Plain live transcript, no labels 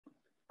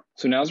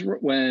So now's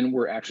when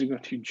we're actually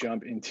going to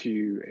jump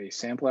into a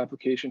sample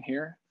application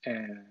here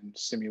and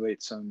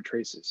simulate some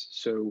traces.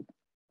 So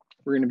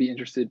we're going to be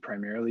interested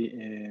primarily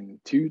in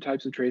two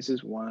types of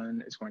traces.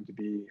 One is going to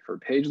be for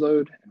page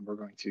load, and we're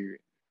going to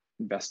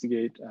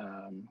investigate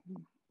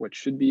what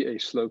should be a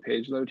slow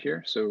page load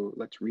here. So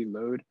let's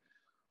reload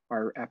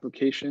our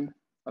application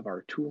of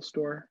our tool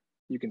store.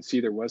 You can see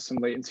there was some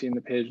latency in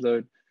the page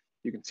load.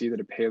 You can see that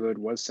a payload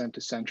was sent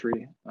to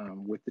Sentry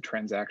with the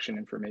transaction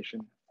information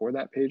for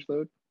that page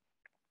load.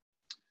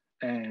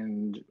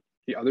 And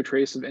the other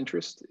trace of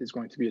interest is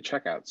going to be a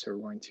checkout. So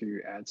we're going to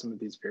add some of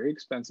these very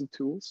expensive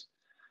tools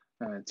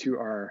to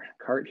our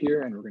cart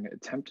here, and we're going to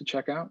attempt to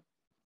check out.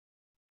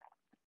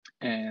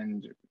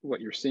 And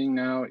what you're seeing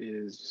now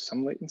is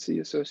some latency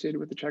associated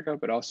with the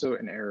checkout, but also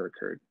an error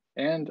occurred,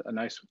 and a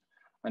nice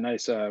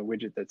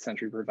widget that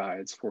Sentry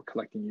provides for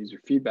collecting user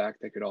feedback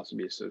that could also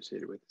be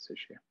associated with this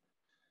issue.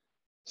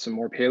 Some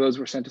more payloads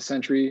were sent to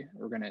Sentry.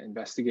 We're going to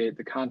investigate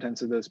the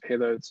contents of those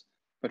payloads,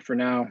 but for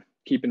now,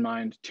 keep in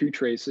mind two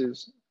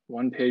traces,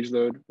 one page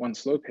load, one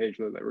slow page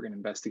load that we're going to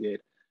investigate,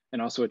 and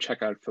also a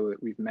checkout flow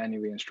that we've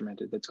manually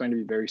instrumented that's going to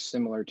be very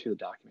similar to the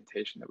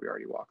documentation that we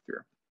already walked through.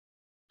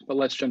 But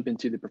let's jump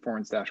into the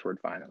performance dashboard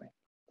finally.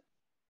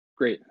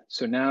 Great,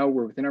 so now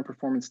we're within our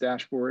performance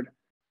dashboard.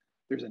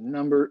 There's a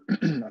number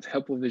of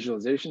helpful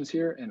visualizations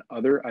here and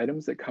other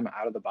items that come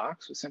out of the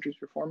box with Sentry's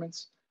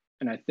performance.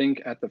 And I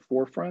think at the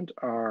forefront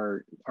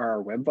are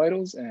our web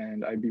vitals,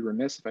 and I'd be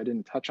remiss if I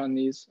didn't touch on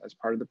these as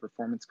part of the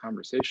performance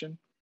conversation,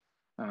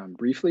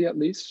 briefly at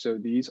least. So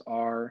these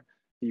are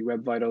the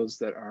web vitals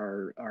that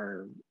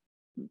are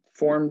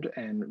formed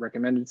and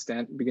recommended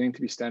beginning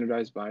to be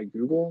standardized by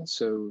Google.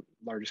 So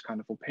largest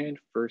contentful paint,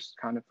 first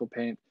contentful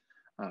paint,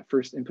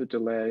 first input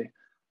delay,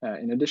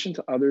 in addition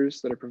to others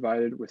that are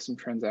provided with some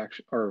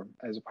transaction or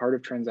as a part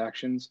of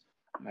transactions.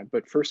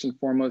 But first and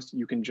foremost,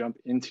 you can jump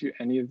into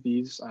any of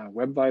these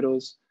web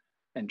vitals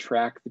and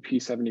track the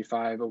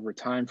P75 over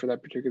time for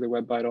that particular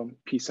web vital.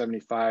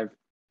 P75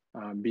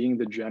 being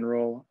the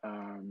general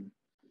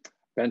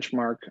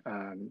benchmark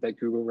that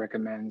Google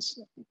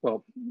recommends.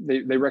 Well,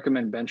 they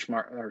recommend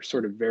benchmark or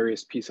sort of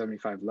various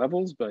P75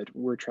 levels, but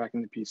we're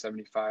tracking the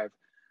P75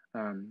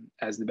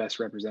 as the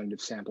best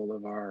representative sample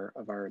of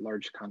our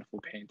large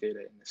contentful paint data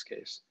in this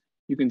case.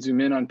 You can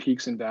zoom in on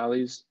peaks and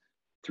valleys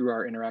through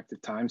our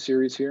interactive time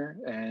series here,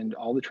 and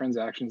all the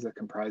transactions that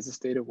comprise this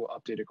data will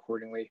update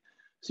accordingly.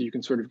 So you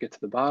can sort of get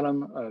to the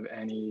bottom of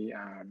any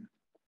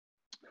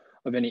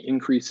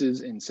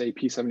increases in, say,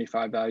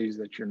 P75 values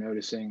that you're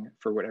noticing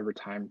for whatever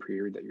time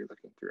period that you're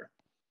looking through.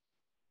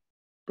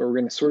 But we're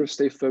going to sort of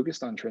stay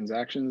focused on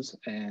transactions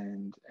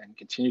and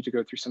continue to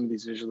go through some of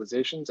these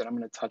visualizations, and I'm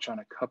going to touch on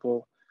a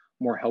couple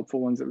more helpful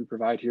ones that we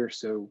provide here.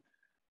 So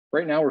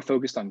right now we're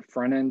focused on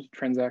front-end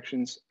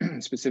transactions,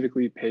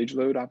 specifically page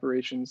load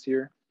operations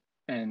here,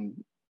 and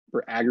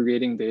we're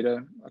aggregating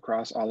data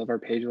across all of our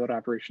page load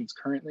operations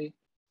currently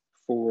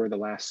for the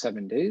last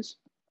 7 days.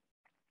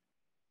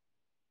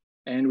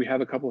 And we have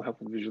a couple of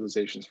helpful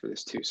visualizations for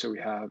this too. So we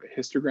have a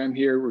histogram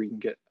here where you can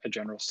get a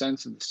general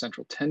sense of the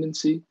central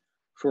tendency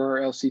for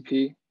our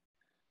LCP.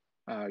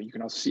 You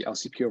can also see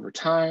LCP over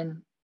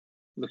time,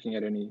 looking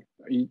at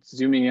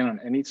zooming in on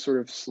any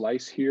sort of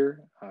slice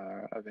here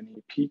of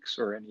any peaks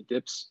or any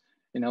dips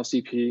in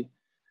LCP.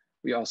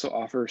 We also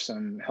offer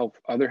some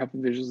other helpful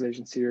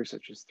visualizations here,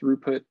 such as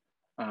throughput.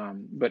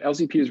 But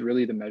LCP is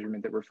really the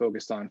measurement that we're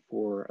focused on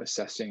for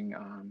assessing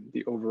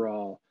the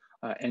overall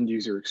end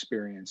user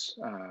experience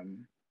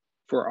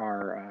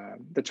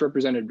that's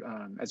represented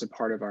as a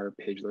part of our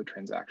page load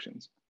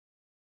transactions.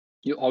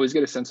 You'll always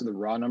get a sense of the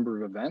raw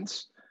number of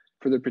events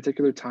for the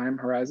particular time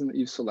horizon that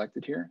you've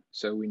selected here.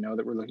 So we know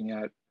that we're looking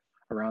at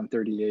around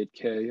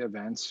 38K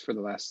events for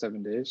the last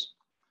 7 days,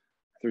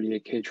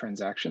 38K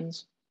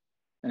transactions.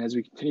 And as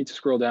we continue to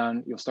scroll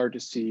down, you'll start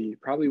to see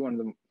probably one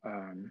of the,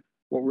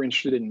 what we're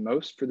interested in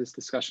most for this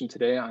discussion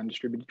today on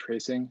distributed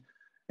tracing,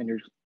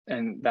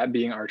 and that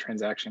being our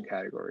transaction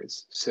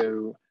categories.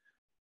 So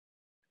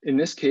in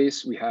this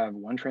case, we have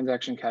one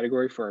transaction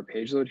category for our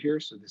page load here.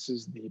 So this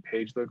is the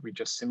page load we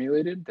just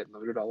simulated that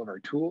loaded all of our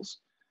tools.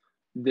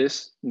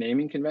 This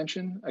naming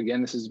convention,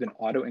 again, this has been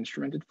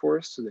auto-instrumented for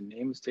us. So the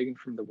name is taken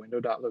from the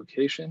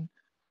window.location.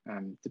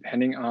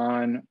 Depending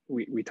on,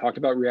 we talked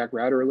about React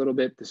Router a little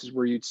bit. This is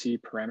where you'd see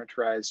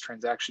parameterized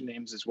transaction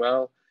names as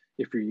well,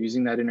 if you're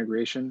using that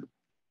integration.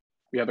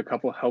 We have a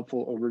couple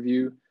helpful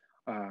overview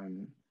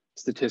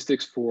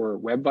statistics for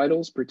web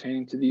vitals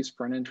pertaining to these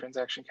front-end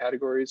transaction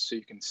categories. So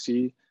you can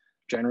see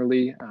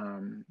generally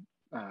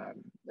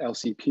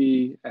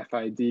LCP,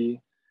 FID,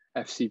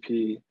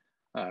 FCP,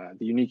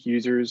 the unique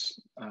users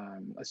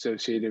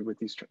associated with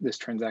this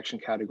transaction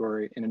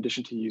category, in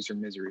addition to user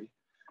misery.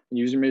 And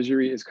user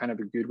misery is kind of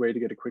a good way to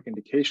get a quick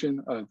indication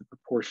of the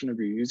proportion of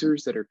your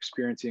users that are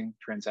experiencing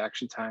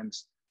transaction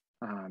times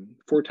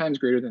 4 times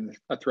greater than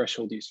a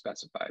threshold you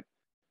specified.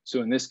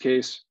 So in this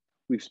case,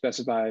 we've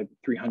specified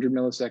 300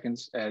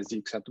 milliseconds as the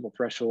acceptable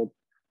threshold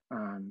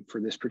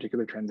for this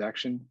particular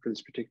transaction, for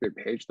this particular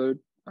page load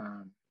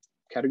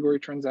category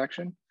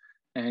transaction.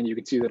 And you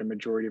can see that a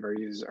majority of our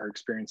users are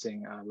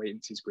experiencing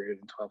latencies greater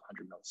than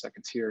 1200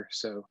 milliseconds here.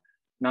 So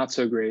not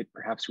so great.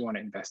 Perhaps we want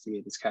to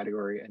investigate this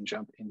category and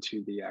jump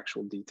into the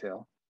actual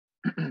detail.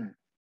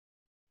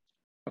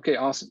 Okay,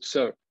 awesome.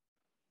 So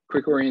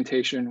quick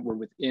orientation, we're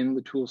within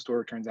the tool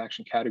store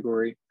transaction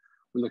category.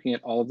 We're looking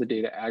at all of the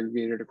data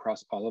aggregated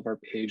across all of our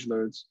page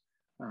loads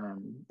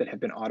that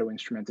have been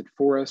auto-instrumented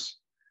for us.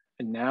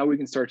 And now we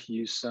can start to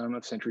use some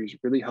of Sentry's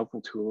really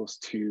helpful tools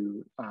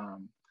to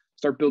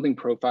start building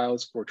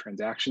profiles for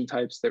transaction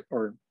types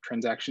or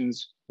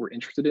transactions we're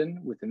interested in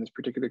within this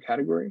particular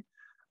category.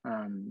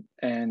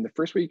 And the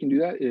first way you can do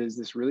that is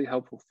this really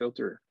helpful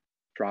filter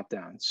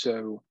dropdown.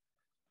 So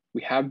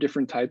we have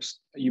different types.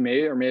 You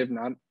may have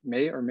not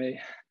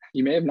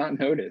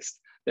noticed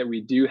that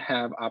we do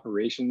have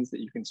operations that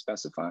you can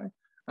specify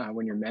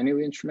when you're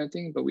manually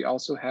instrumenting, but we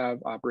also have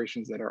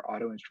operations that are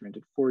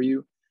auto-instrumented for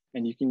you.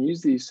 And you can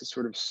use these to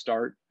sort of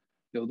start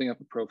building up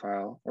a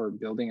profile or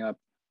building up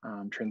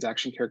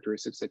transaction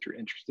characteristics that you're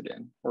interested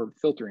in, or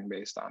filtering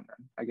based on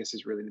them, I guess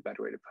is really the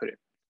better way to put it.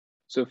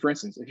 So for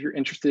instance, if you're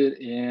interested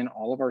in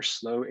all of our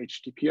slow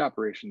HTTP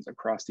operations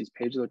across these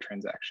page load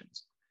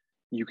transactions,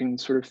 you can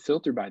sort of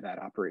filter by that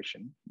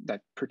operation,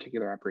 that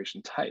particular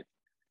operation type.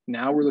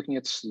 Now we're looking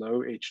at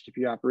slow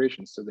HTTP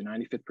operations, so the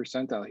 95th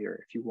percentile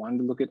here. If you wanted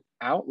to look at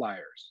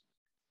outliers,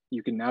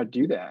 you can now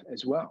do that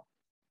as well.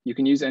 You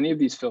can use any of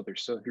these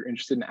filters. So if you're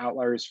interested in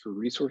outliers for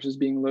resources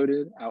being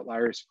loaded,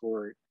 outliers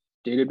for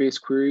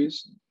database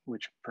queries,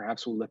 which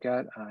perhaps we'll look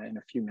at in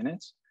a few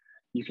minutes,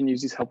 you can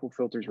use these helpful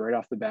filters right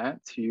off the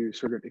bat to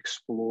sort of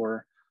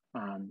explore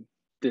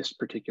this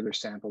particular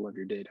sample of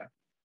your data.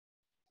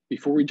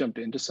 Before we jump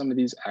into some of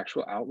these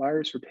actual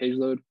outliers for page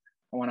load,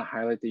 I want to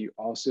highlight that you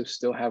also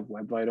still have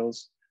web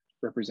vitals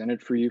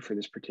represented for you for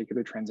this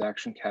particular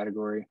transaction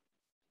category.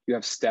 You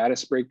have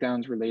status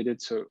breakdowns related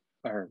to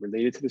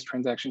this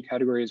transaction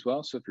category as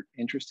well. So if you're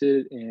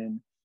interested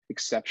in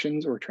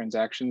exceptions or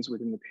transactions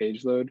within the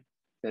page load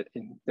that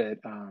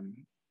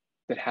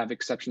have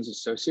exceptions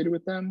associated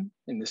with them,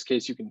 in this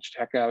case, you can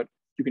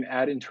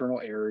add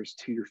internal errors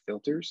to your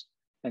filters,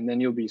 and then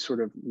you'll be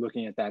sort of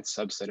looking at that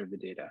subset of the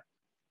data.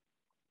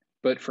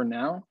 But for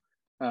now,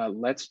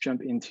 let's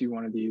jump into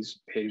one of these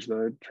page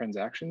load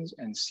transactions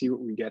and see what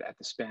we get at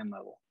the span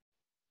level.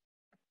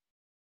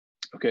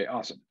 Okay,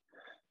 awesome.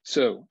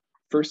 So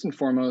first and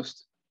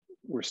foremost,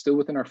 we're still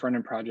within our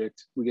front-end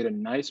project. We get a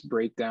nice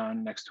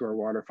breakdown next to our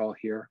waterfall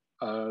here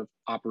of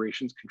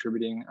operations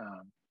contributing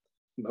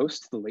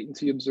most to the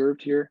latency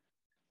observed here.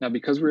 Now,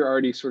 because we're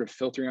already sort of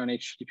filtering on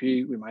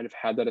HTTP, we might have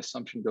had that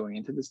assumption going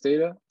into this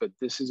data, but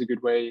this is a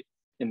good way,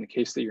 in the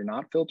case that you're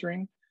not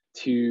filtering,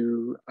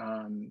 to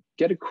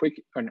get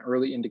an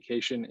early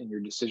indication in your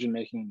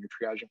decision-making and your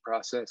triaging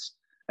process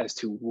as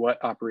to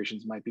what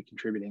operations might be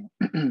contributing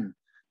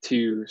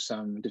to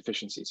some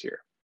deficiencies here.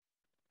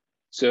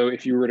 So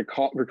if you were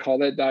to recall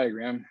that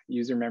diagram,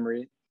 user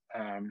memory,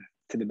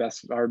 to the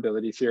best of our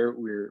abilities here,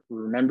 we're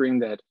remembering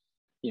that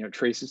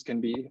traces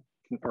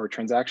or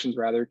transactions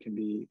rather, can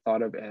be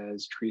thought of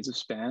as trees of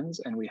spans,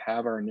 and we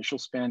have our initial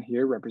span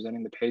here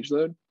representing the page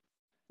load.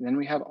 And then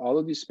we have all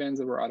of these spans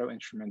that were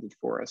auto-instrumented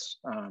for us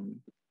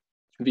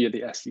via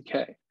the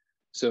SDK.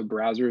 So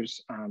browsers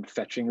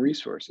fetching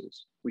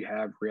resources. We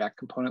have React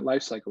component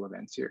lifecycle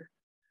events here.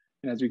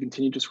 And as we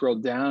continue to scroll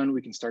down,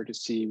 we can start to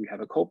see we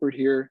have a culprit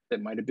here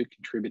that might have been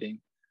contributing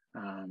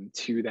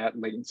to that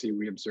latency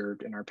we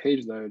observed in our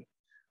page load.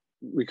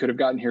 We could have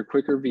gotten here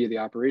quicker via the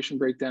operation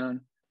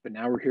breakdown, but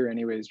now we're here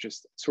anyways,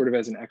 just sort of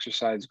as an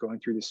exercise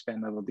going through the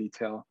span level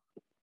detail.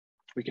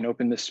 We can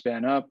open this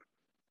span up,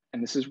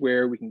 and this is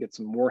where we can get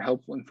some more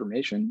helpful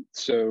information.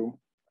 So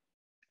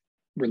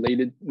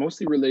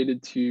mostly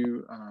related to,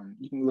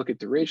 you can look at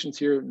durations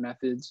here,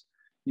 methods,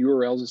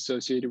 URLs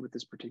associated with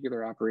this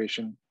particular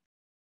operation.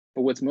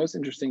 But what's most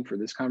interesting for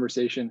this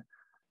conversation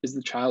is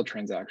the child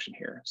transaction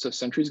here. So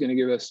Sentry is going to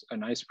give us a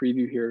nice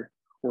preview here,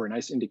 or a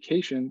nice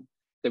indication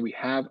that we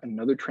have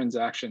another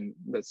transaction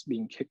that's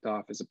being kicked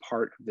off as a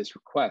part of this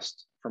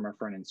request from our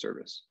front-end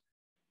service.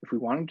 If we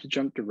wanted to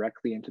jump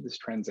directly into this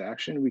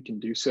transaction, we can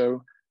do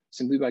so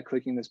simply by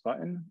clicking this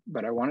button.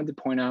 But I wanted to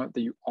point out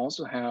that you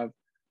also have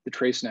the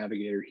trace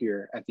navigator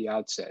here at the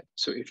outset.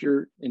 So if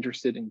you're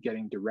interested in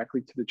getting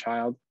directly to the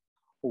child,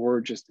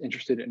 or just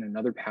interested in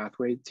another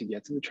pathway to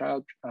get to the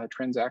child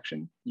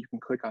transaction, you can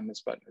click on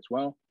this button as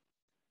well,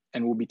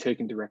 and we'll be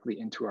taken directly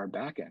into our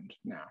backend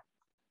now.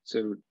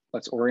 So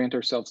let's orient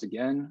ourselves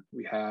again.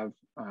 We have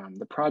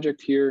the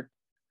project here.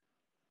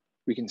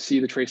 We can see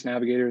the trace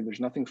navigator. There's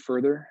nothing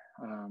further,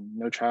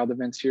 no child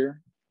events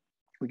here.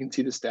 We can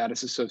see the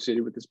status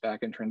associated with this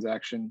backend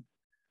transaction.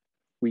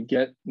 We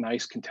get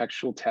nice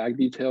contextual tag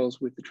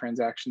details with the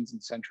transactions in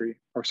Sentry,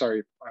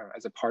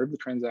 as a part of the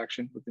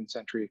transaction within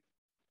Sentry.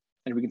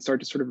 And we can start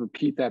to sort of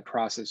repeat that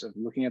process of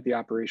looking at the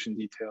operation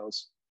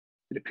details.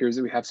 It appears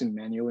that we have some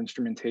manual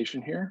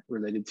instrumentation here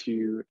related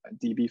to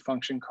DB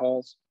function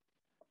calls.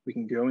 We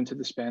can go into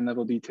the span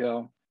level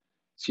detail,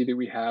 see that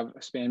we have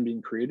a span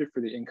being created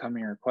for the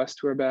incoming request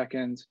to our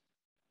backend.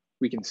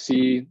 We can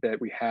see that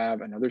we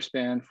have another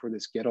span for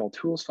this get all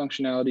tools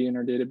functionality in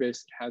our database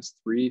that has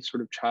 3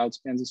 sort of child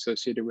spans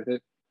associated with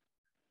it.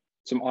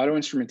 Some auto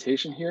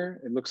instrumentation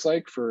here, it looks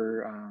like,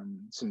 for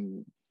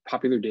some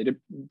popular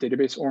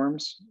database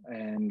ORMs.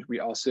 And we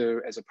also,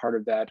 as a part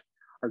of that,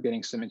 are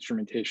getting some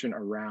instrumentation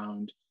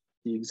around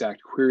the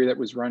exact query that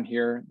was run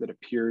here that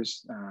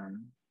appears,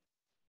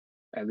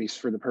 at least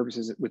for the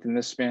purposes within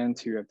this span,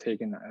 to have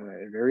taken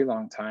a very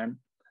long time.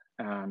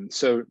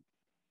 So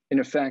in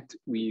effect,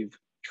 we've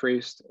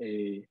traced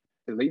the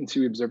latency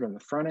we observed on the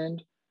front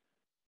end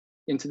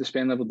into the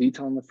span level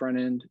detail on the front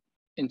end,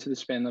 into the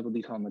span level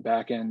detail on the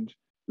back end.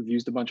 We've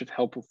used a bunch of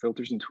helpful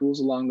filters and tools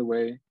along the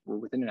way. We're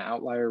within an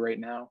outlier right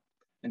now,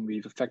 and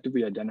we've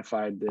effectively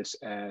identified this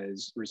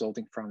as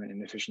resulting from an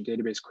inefficient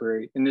database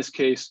query. In this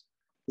case,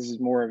 this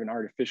is more of an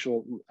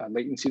artificial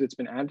latency that's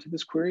been added to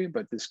this query,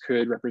 but this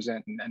could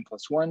represent an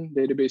N+1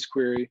 database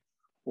query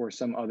or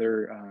some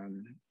other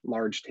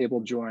large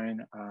table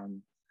join.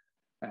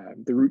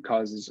 The root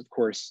causes, of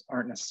course,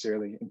 aren't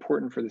necessarily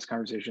important for this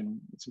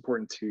conversation. It's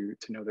important to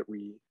know that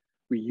we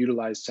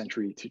utilize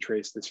Sentry to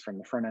trace this from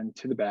the front end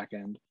to the back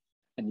end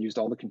and used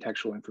all the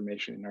contextual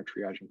information in our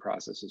triaging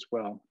process as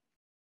well.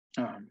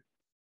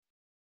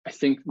 I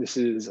think this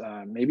is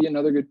maybe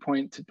another good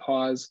point to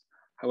pause.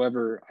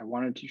 However, I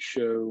wanted to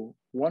show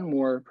one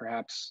more,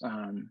 perhaps,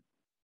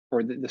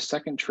 or the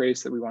second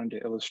trace that we wanted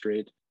to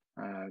illustrate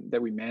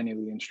that we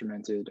manually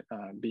instrumented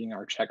being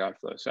our checkout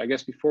flow. So I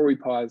guess before we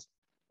pause,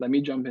 let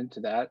me jump into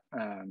that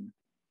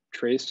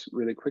trace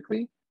really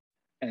quickly.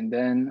 And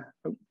then,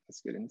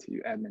 let's get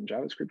into admin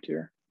JavaScript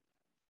here.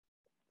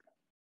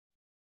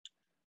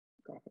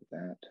 Go off of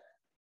that.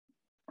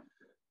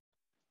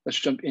 Let's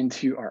jump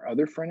into our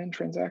other front-end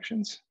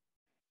transactions.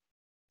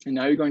 And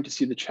now you're going to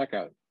see the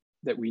checkout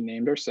that we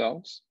named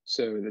ourselves.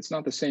 So that's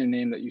not the same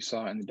name that you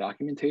saw in the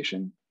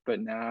documentation, but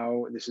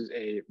now this is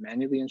a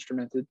manually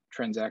instrumented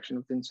transaction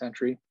within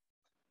Sentry.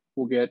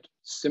 We'll get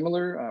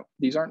similar,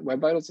 these aren't web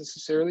vitals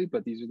necessarily,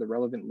 but these are the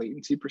relevant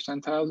latency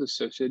percentiles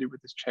associated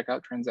with this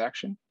checkout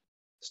transaction.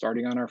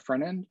 Starting on our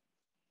front end,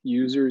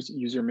 users,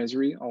 user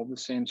misery, all the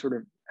same sort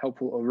of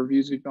helpful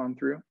overviews we've gone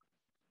through.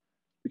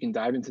 We can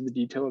dive into the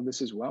detail of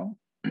this as well.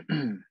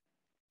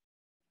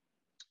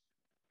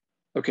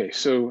 Okay,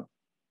 so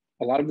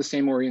a lot of the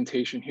same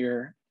orientation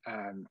here.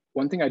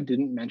 One thing I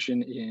didn't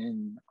mention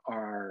in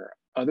our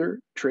other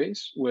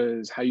trace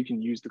was how you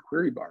can use the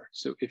query bar.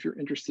 So if you're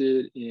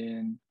interested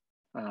in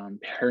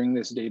paring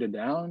this data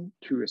down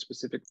to a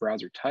specific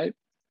browser type,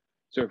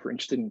 so if we're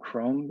interested in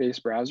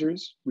Chrome-based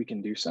browsers, we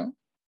can do so.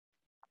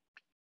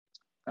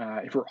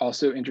 If we're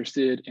also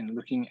interested in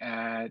looking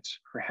at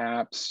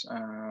perhaps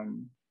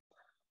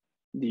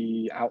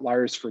the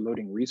outliers for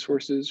loading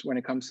resources when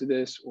it comes to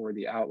this, or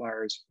the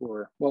outliers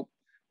for, well,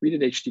 we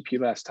did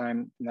HTTP last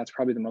time, and that's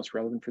probably the most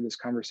relevant for this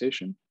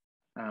conversation.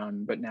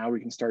 But now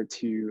we can start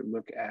to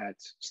look at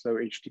slow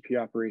HTTP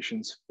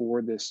operations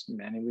for this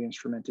manually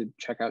instrumented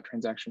checkout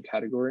transaction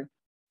category.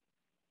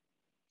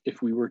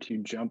 If we were to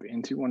jump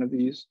into one of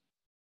these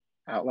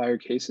outlier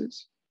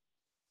cases,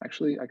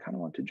 actually, I kind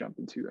of want to jump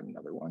into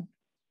another one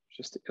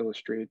just to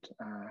illustrate.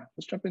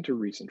 Let's jump into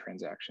recent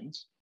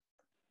transactions.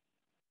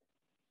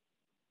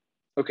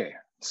 Okay,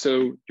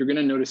 so you're going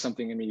to notice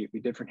something immediately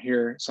different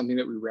here, something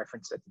that we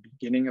referenced at the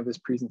beginning of this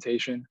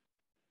presentation.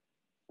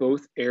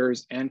 Both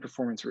errors and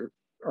performance or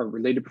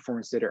related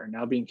performance data are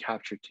now being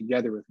captured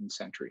together within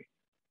Sentry.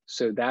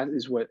 So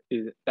that's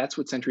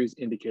what Sentry is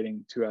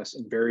indicating to us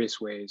in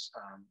various ways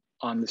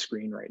on the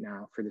screen right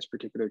now for this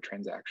particular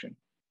transaction.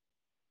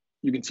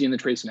 You can see in the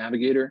trace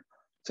Navigator,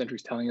 Sentry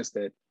is telling us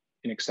that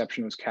an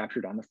exception was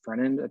captured on the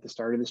front end at the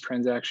start of this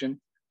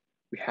transaction.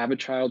 We have a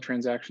child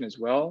transaction as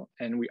well,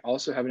 and we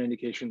also have an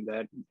indication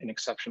that an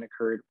exception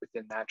occurred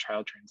within that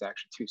child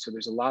transaction too. So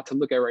there's a lot to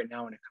look at right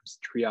now when it comes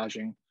to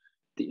triaging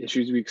the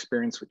issues we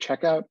experience with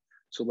checkout.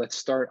 So let's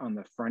start on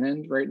the front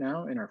end right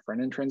now in our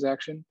front end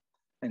transaction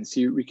and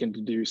see what we can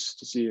deduce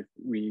to see if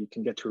we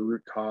can get to a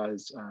root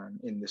cause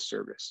in this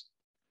service.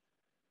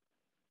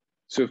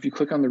 So if you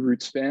click on the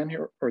root span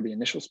here, or the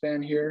initial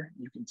span here,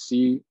 you can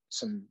see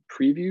some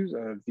previews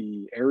of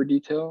the error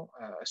detail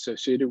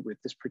associated with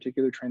this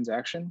particular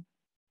transaction.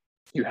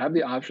 You have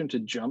the option to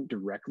jump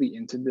directly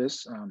into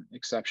this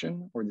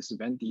exception or this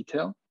event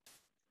detail.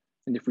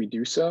 And if we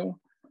do so,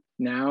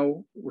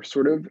 now we're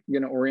sort of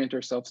going to orient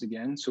ourselves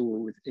again. So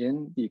we're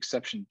within the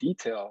exception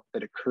detail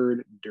that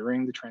occurred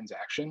during the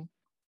transaction.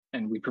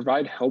 And we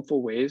provide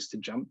helpful ways to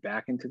jump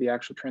back into the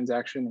actual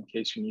transaction in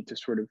case you need to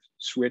sort of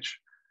switch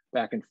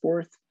back and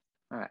forth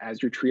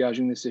as you're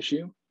triaging this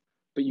issue.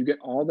 But you get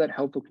all that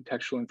helpful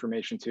contextual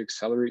information to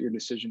accelerate your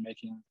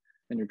decision-making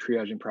and your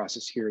triaging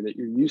process here that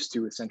you're used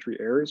to with Sentry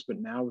errors, but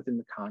now within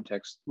the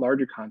context,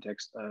 larger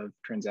context of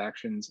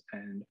transactions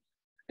and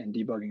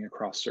debugging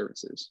across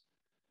services.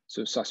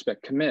 So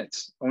suspect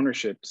commits,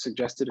 ownership,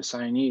 suggested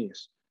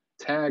assignees,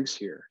 tags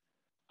here,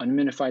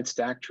 unminified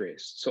stack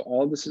trace. So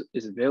all this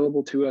is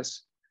available to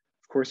us.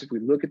 Of course, if we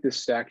look at this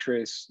stack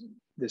trace,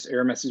 this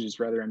error message is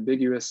rather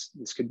ambiguous.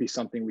 This could be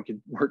something we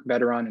could work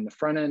better on in the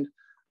front end,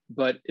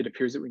 but it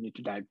appears that we need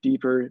to dive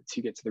deeper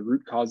to get to the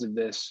root cause of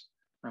this.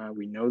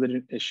 We know that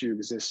an issue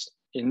exists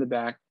in the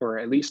back, or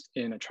at least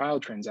in a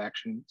child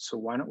transaction. So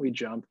why don't we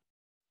jump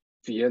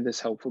via this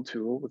helpful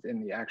tool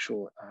within the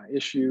actual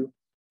issue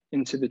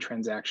into the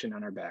transaction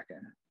on our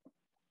backend.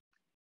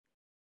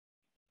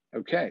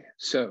 Okay,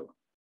 so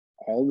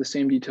all the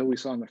same detail we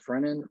saw on the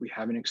front end, we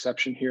have an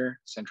exception here.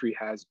 Sentry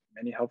has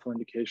many helpful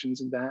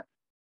indications of that.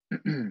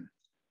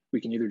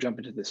 We can either jump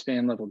into the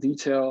span level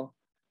detail,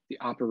 the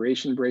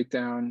operation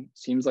breakdown.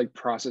 Seems like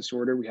process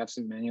order. We have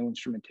some manual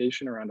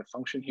instrumentation around a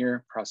function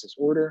here, process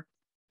order,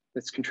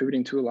 that's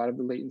contributing to a lot of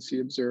the latency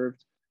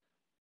observed.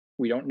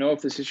 We don't know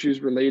if this issue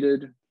is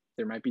related.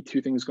 There might be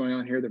two things going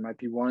on here. There might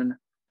be one,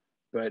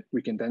 but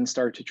we can then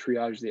start to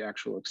triage the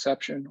actual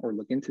exception or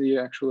look into the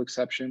actual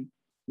exception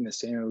in the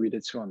same way we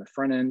did so on the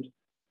front end.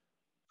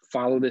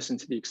 Follow this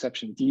into the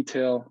exception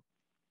detail.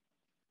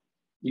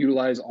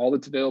 Utilize all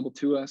that's available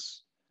to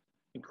us,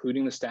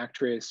 including the stack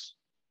trace.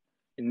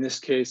 In this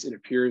case, it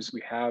appears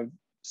we have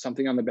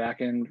something on the back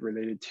end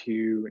related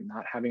to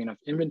not having enough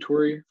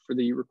inventory for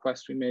the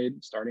request we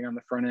made starting on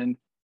the front end.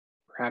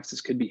 Perhaps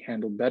this could be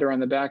handled better on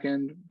the back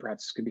end.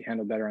 Perhaps this could be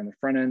handled better on the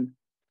front end.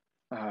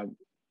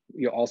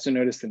 You'll also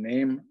notice the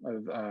name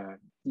of,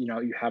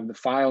 you have the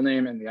file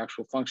name and the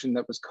actual function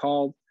that was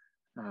called.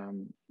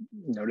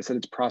 Notice that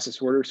it's process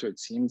order, so it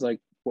seems like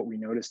what we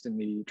noticed in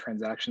the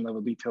transaction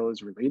level detail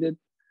is related.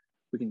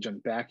 We can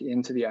jump back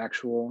into the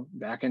actual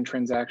backend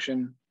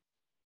transaction,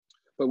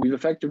 but we've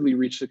effectively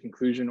reached a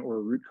conclusion or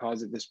a root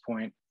cause at this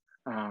point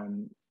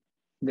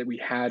that we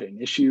had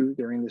an issue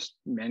during this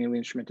manually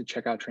instrumented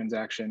checkout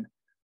transaction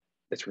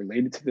that's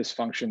related to this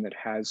function that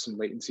has some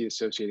latency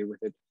associated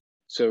with it.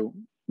 So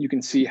you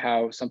can see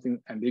how something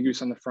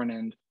ambiguous on the front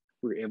end,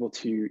 we're able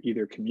to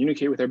either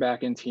communicate with our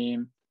backend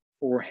team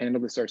or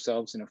handle this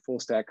ourselves in a full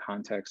stack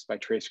context by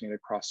tracing it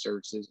across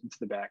services into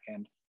the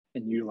backend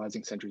and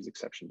utilizing Sentry's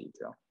exception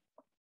detail.